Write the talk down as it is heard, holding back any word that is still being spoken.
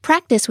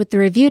practice with the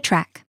review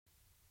track.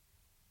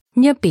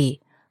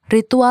 Nyepi,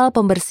 ritual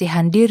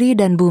pembersihan diri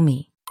dan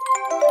bumi.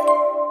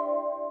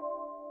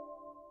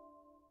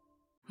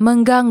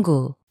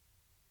 Mengganggu.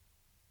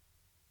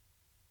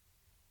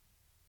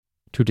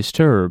 To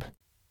disturb.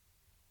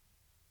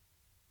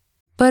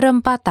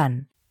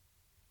 Perempatan.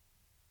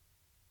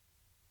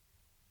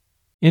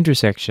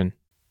 Intersection.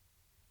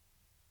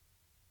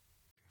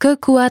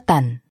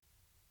 Kekuatan.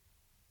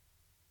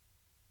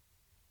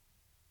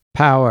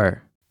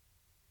 Power.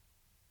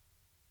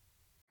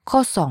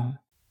 Kosong.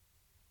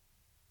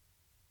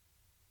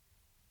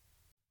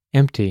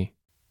 Empty.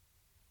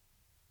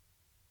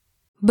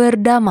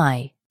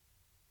 Berdamai.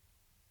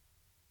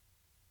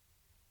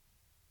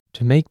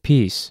 To make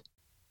peace.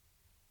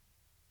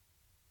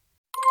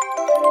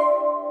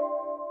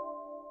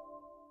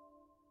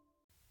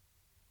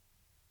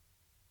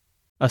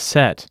 A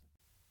set.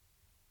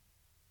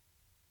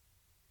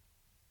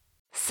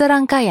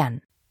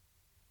 Serangkaian.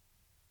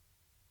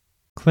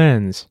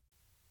 Cleanse.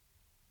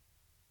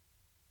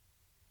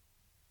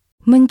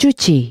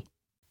 Mencuci.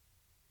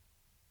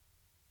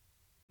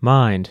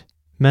 Mind.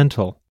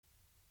 Mental.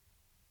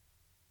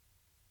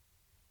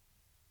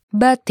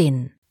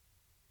 Batin.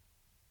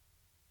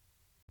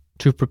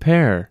 To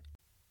prepare.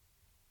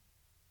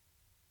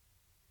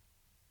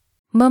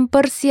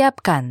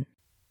 Mempersiapkan.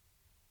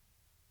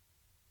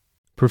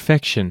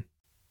 Perfection.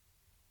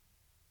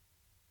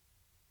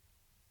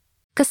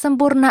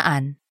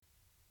 Kesempurnaan.